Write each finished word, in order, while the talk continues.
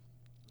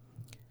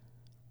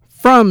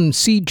From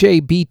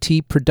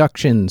CJBT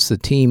Productions, the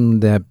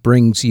team that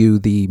brings you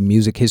the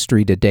Music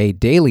History Today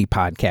Daily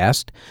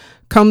podcast,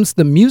 comes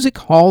the Music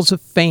Halls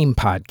of Fame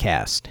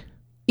podcast.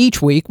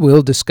 Each week,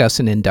 we'll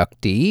discuss an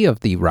inductee of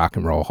the Rock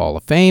and Roll Hall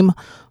of Fame,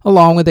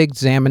 along with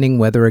examining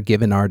whether a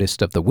given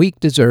artist of the week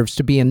deserves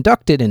to be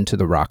inducted into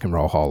the Rock and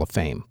Roll Hall of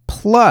Fame.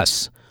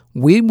 Plus,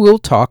 we will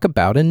talk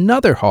about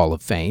another Hall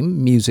of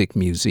Fame, Music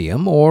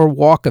Museum, or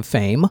Walk of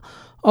Fame,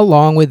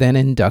 along with an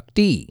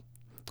inductee.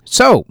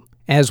 So,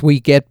 as we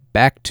get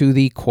back to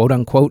the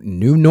quote-unquote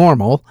new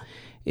normal,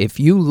 if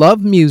you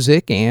love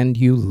music and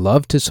you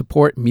love to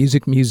support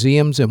music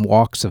museums and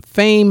walks of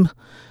fame,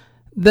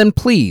 then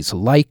please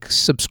like,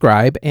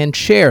 subscribe, and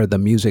share the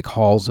Music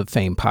Halls of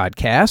Fame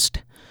podcast.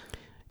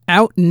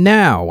 Out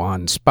now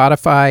on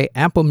Spotify,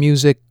 Apple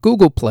Music,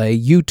 Google Play,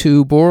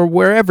 YouTube, or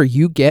wherever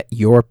you get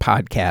your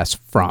podcasts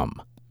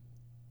from.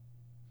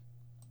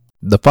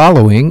 The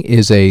following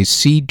is a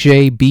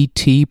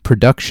CJBT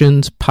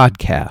Productions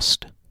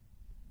podcast.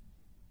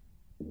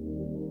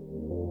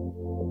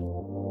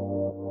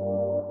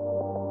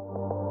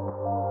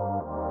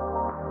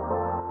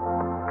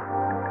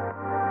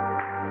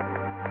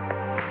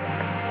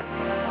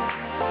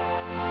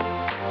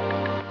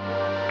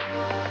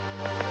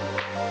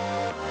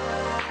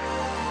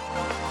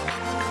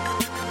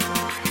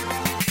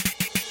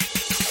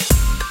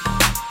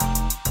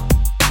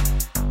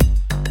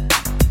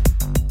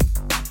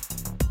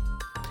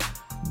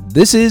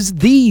 This is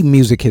the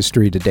Music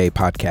History Today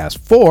podcast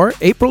for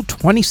April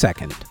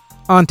 22nd.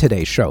 On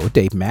today's show,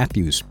 Dave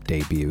Matthews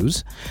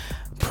debuts.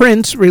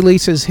 Prince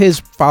releases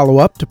his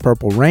follow-up to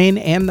Purple Rain,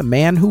 and the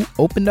man who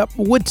opened up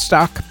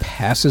Woodstock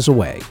passes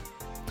away.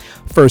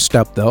 First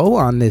up, though,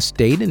 on this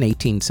date in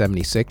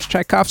 1876,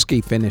 Tchaikovsky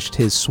finished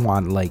his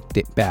Swan Lake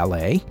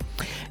ballet.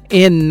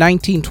 In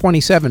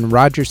 1927,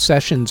 Roger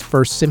Sessions'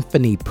 First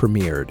Symphony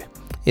premiered.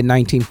 In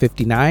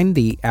 1959,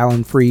 the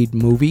Alan Freed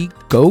movie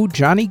Go,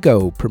 Johnny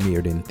Go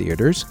premiered in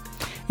theaters.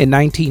 In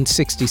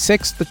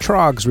 1966, the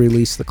Troggs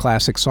released the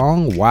classic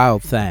song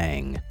Wild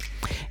Thing.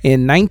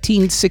 In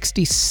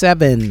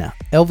 1967,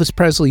 Elvis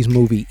Presley's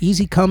movie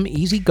Easy Come,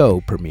 Easy Go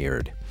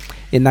premiered.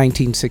 In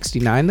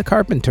 1969, the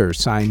Carpenters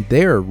signed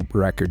their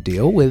record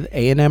deal with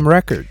A&M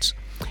Records.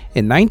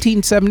 In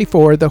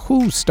 1974, The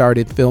Who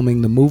started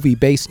filming the movie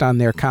based on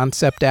their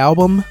concept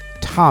album,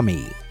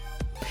 Tommy.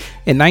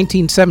 In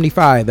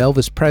 1975,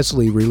 Elvis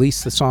Presley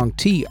released the song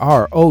Trouble.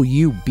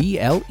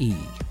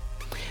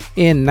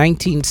 In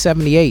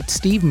 1978,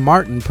 Steve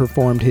Martin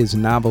performed his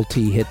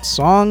novelty hit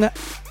song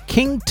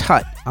King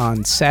Tut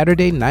on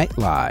Saturday Night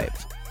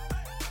Live.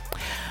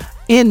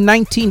 In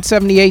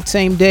 1978,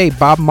 same day,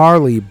 Bob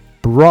Marley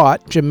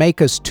brought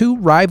Jamaica's two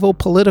rival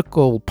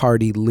political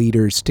party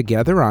leaders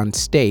together on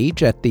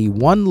stage at the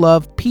One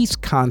Love Peace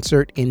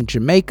concert in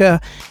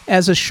Jamaica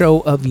as a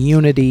show of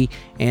unity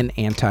and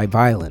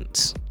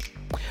anti-violence.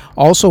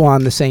 Also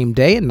on the same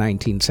day in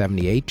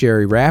 1978,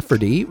 Jerry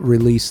Rafferty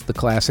released the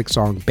classic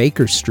song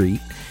Baker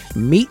Street.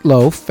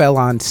 Meatloaf fell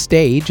on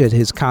stage at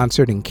his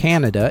concert in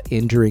Canada,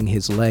 injuring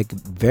his leg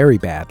very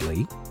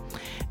badly.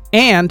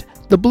 And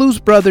the Blues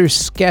Brothers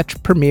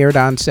sketch premiered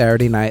on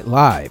Saturday Night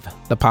Live.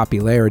 The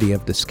popularity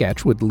of the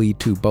sketch would lead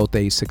to both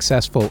a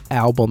successful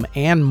album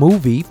and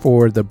movie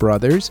for the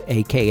brothers,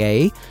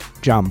 a.k.a.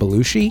 John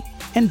Belushi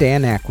and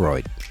Dan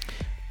Aykroyd.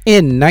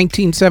 In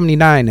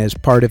 1979, as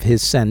part of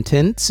his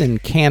sentence in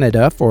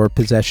Canada for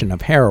possession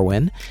of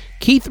heroin,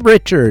 Keith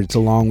Richards,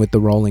 along with the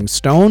Rolling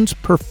Stones,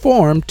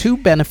 performed two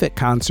benefit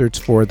concerts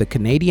for the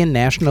Canadian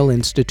National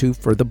Institute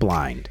for the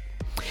Blind.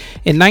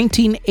 In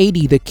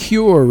 1980, The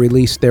Cure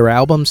released their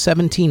album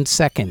 17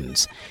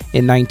 Seconds.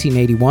 In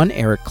 1981,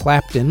 Eric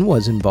Clapton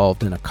was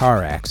involved in a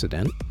car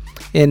accident.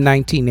 In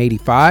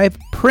 1985,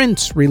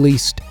 Prince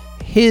released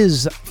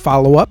his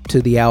follow-up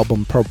to the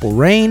album Purple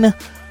Rain,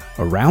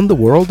 Around the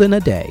World in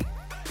a Day.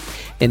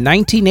 In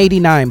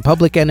 1989,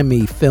 Public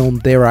Enemy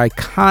filmed their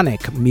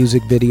iconic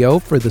music video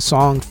for the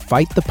song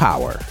Fight the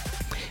Power.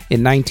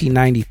 In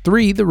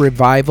 1993, the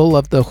revival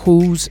of The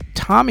Who's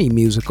Tommy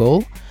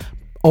musical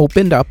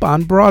opened up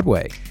on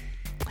Broadway.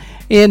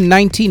 In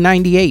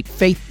 1998,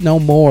 Faith No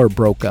More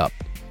broke up.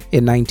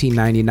 In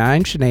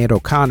 1999, Sinead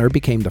O'Connor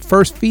became the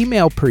first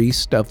female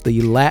priest of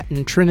the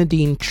Latin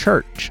Trinidine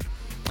Church.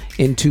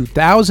 In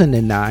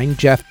 2009,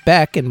 Jeff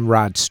Beck and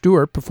Rod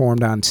Stewart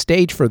performed on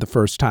stage for the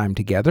first time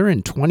together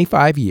in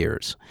 25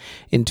 years.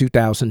 In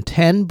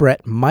 2010,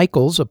 Bret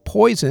Michaels of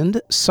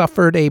Poisoned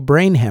suffered a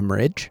brain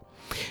hemorrhage.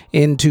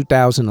 In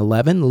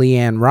 2011,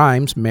 LeAnn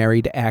Rimes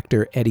married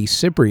actor Eddie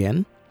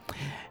Cibrian.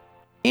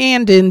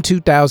 And in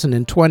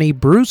 2020,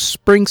 Bruce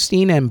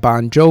Springsteen and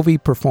Bon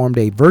Jovi performed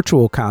a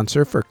virtual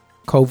concert for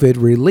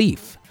COVID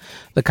relief.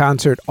 The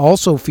concert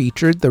also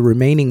featured the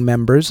remaining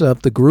members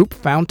of the group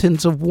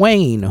Fountains of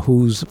Wayne,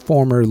 whose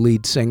former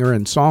lead singer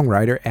and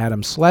songwriter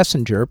Adam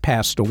Schlesinger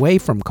passed away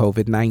from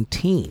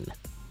COVID-19.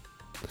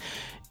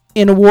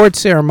 In award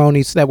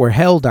ceremonies that were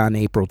held on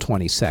April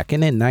 22nd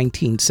in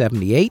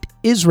 1978,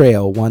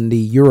 Israel won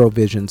the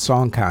Eurovision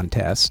Song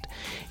Contest.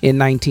 In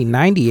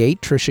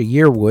 1998, Trisha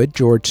Yearwood,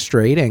 George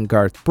Strait, and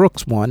Garth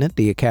Brooks won at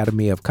the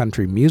Academy of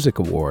Country Music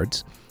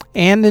Awards.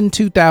 And in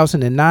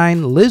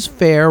 2009, Liz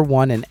Phair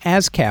won an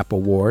ASCAP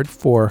Award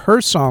for her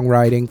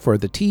songwriting for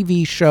the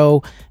TV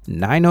show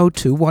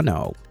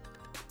 90210.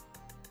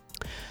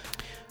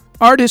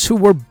 Artists who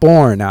were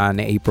born on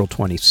April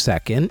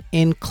 22nd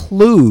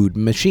include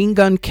Machine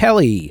Gun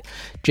Kelly,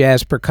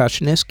 jazz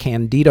percussionist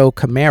Candido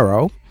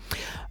Camero,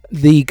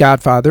 the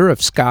godfather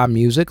of ska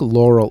music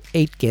Laurel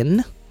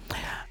Aitken,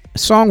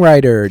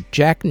 songwriter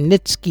Jack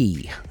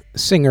Nitzsky,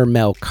 singer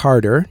Mel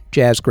Carter,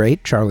 jazz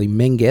great Charlie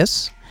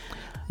Mingus,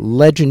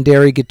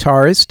 legendary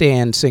guitarist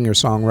and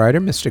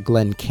singer-songwriter Mr.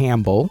 Glenn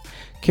Campbell,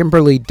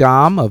 Kimberly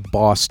Dahm of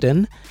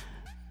Boston,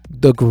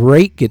 the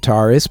great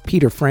guitarist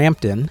Peter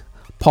Frampton,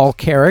 Paul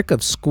Carrick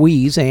of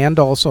Squeeze and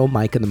also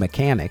Mike and the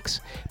Mechanics,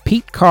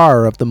 Pete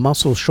Carr of the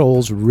Muscle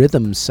Shoals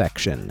Rhythm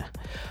Section,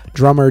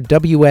 drummer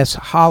W.S.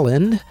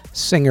 Holland,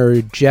 singer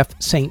Jeff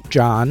St.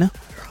 John,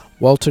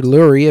 Walter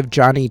Lurie of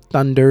Johnny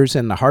Thunders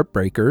and the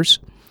Heartbreakers,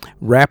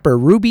 rapper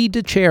Ruby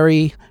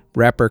DeCherry,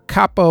 rapper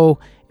Capo,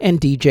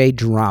 and DJ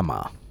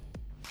Drama.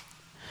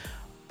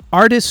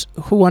 Artists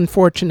who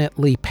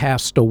unfortunately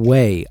passed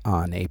away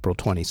on April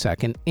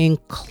 22nd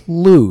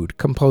include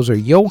composer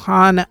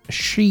Johann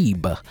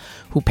Schieb,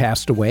 who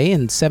passed away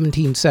in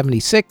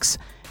 1776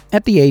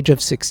 at the age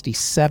of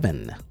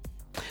 67.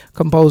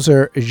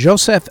 Composer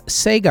Joseph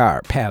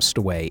Segar passed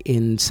away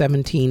in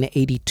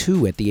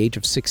 1782 at the age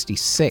of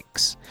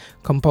 66.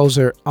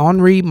 Composer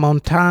Henri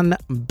Montan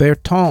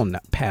Berton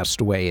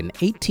passed away in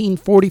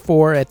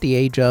 1844 at the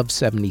age of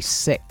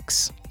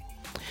 76.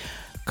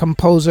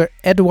 Composer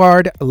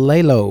Edouard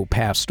Lalo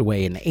passed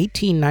away in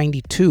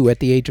 1892 at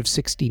the age of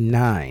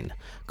 69.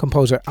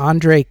 Composer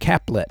André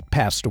Caplet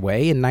passed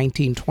away in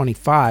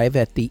 1925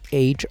 at the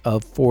age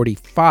of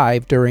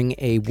 45 during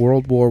a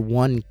World War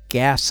I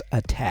gas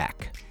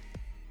attack.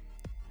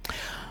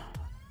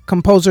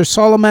 Composer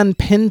Solomon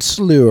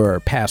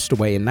Pinsleur passed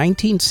away in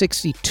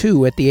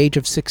 1962 at the age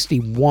of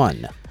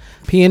 61.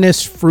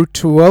 Pianist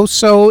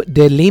Frutuoso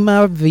de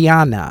Lima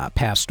Viana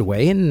passed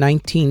away in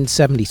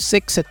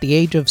 1976 at the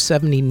age of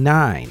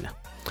 79.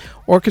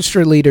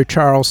 Orchestra leader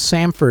Charles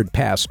Sanford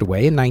passed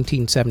away in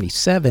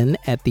 1977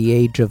 at the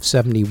age of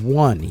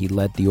 71. He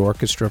led the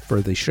orchestra for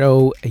the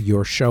show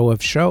Your Show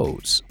of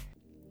Shows.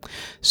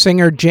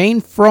 Singer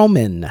Jane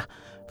Froman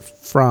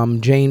from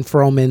Jane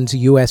Froman's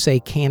USA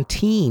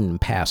Canteen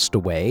passed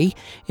away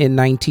in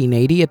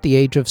 1980 at the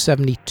age of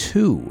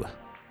 72.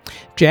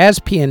 Jazz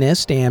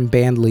pianist and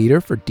band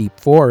leader for Deep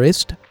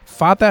Forest,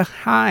 Father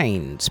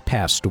Hines,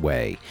 passed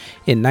away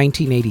in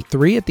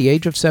 1983 at the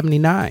age of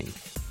 79.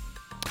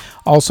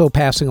 Also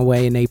passing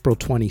away in April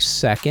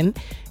 22nd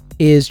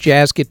is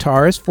jazz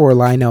guitarist for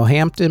Lionel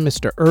Hampton,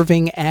 Mr.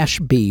 Irving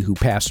Ashby, who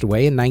passed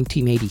away in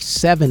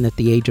 1987 at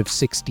the age of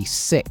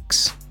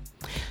 66.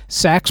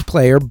 Sax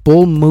player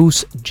Bull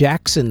Moose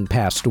Jackson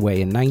passed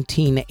away in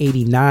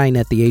 1989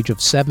 at the age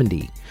of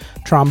 70.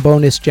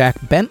 Trombonist Jack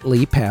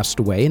Bentley passed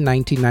away in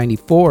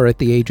 1994 at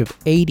the age of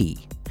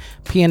 80.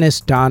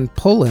 Pianist Don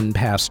Pullen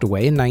passed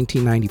away in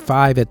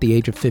 1995 at the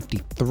age of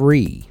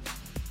 53.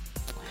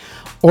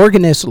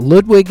 Organist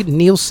Ludwig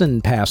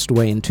Nielsen passed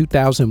away in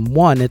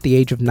 2001 at the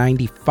age of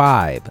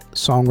 95.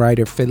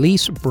 Songwriter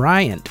Felice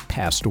Bryant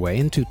passed away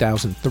in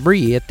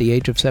 2003 at the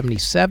age of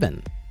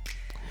 77.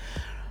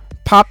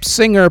 Pop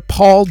singer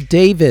Paul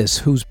Davis,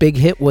 whose big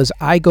hit was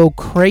I Go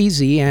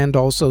Crazy and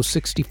also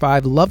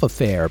 65 Love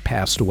Affair,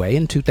 passed away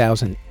in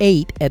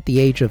 2008 at the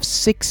age of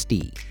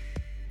 60.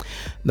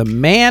 The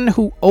man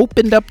who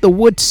opened up the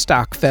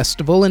Woodstock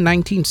Festival in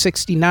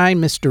 1969,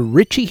 Mr.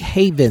 Richie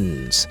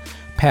Havens,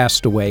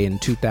 passed away in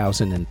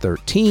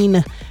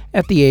 2013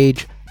 at the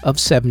age of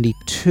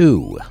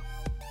 72.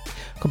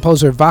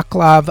 Composer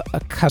Vaclav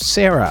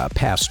Kasera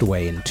passed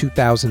away in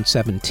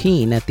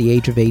 2017 at the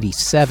age of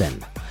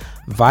 87.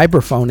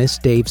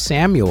 Vibraphonist Dave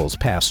Samuels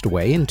passed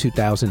away in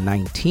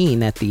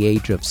 2019 at the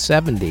age of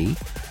 70,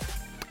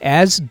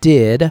 as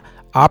did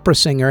opera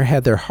singer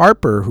Heather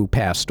Harper, who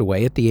passed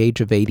away at the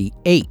age of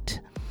 88.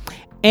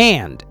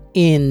 And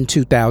in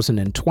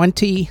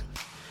 2020,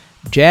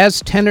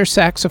 jazz tenor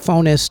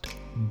saxophonist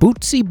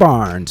Bootsy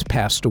Barnes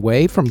passed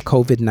away from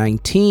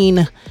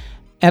COVID-19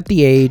 at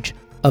the age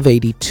of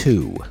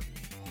 82.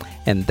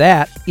 And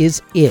that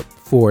is it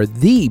for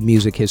the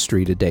Music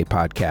History Today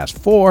podcast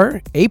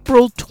for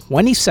April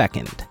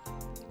 22nd.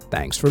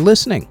 Thanks for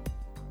listening.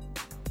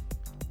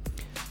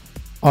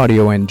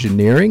 Audio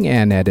engineering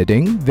and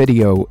editing,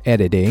 video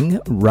editing,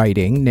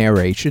 writing,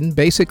 narration,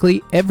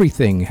 basically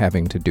everything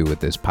having to do with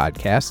this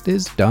podcast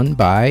is done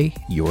by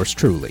yours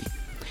truly.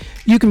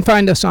 You can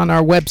find us on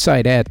our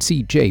website at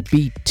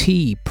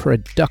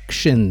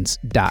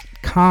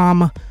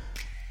cjbtproductions.com.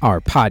 Our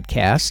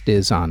podcast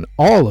is on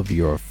all of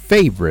your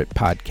favorite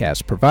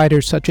podcast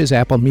providers such as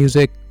Apple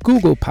Music,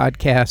 Google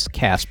Podcasts,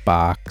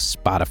 CastBox,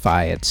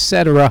 Spotify,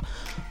 etc.,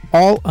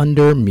 all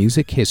under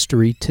Music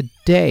History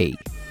Today.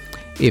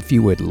 If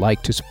you would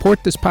like to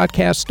support this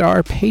podcast,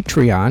 our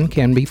Patreon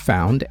can be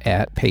found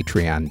at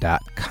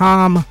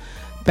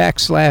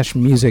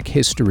patreon.com/Music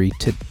History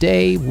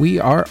Today. We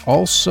are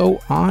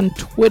also on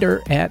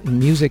Twitter at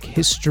Music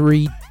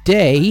History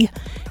Day,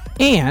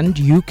 and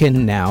you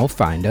can now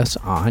find us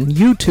on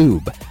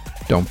YouTube.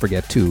 Don't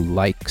forget to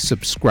like,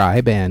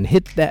 subscribe, and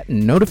hit that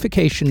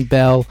notification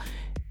bell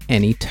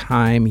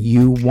anytime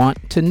you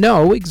want to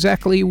know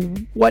exactly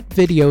what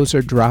videos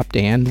are dropped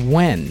and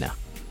when.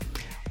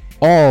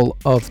 All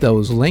of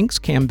those links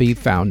can be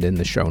found in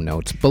the show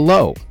notes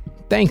below.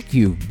 Thank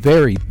you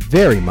very,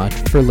 very much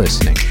for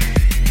listening.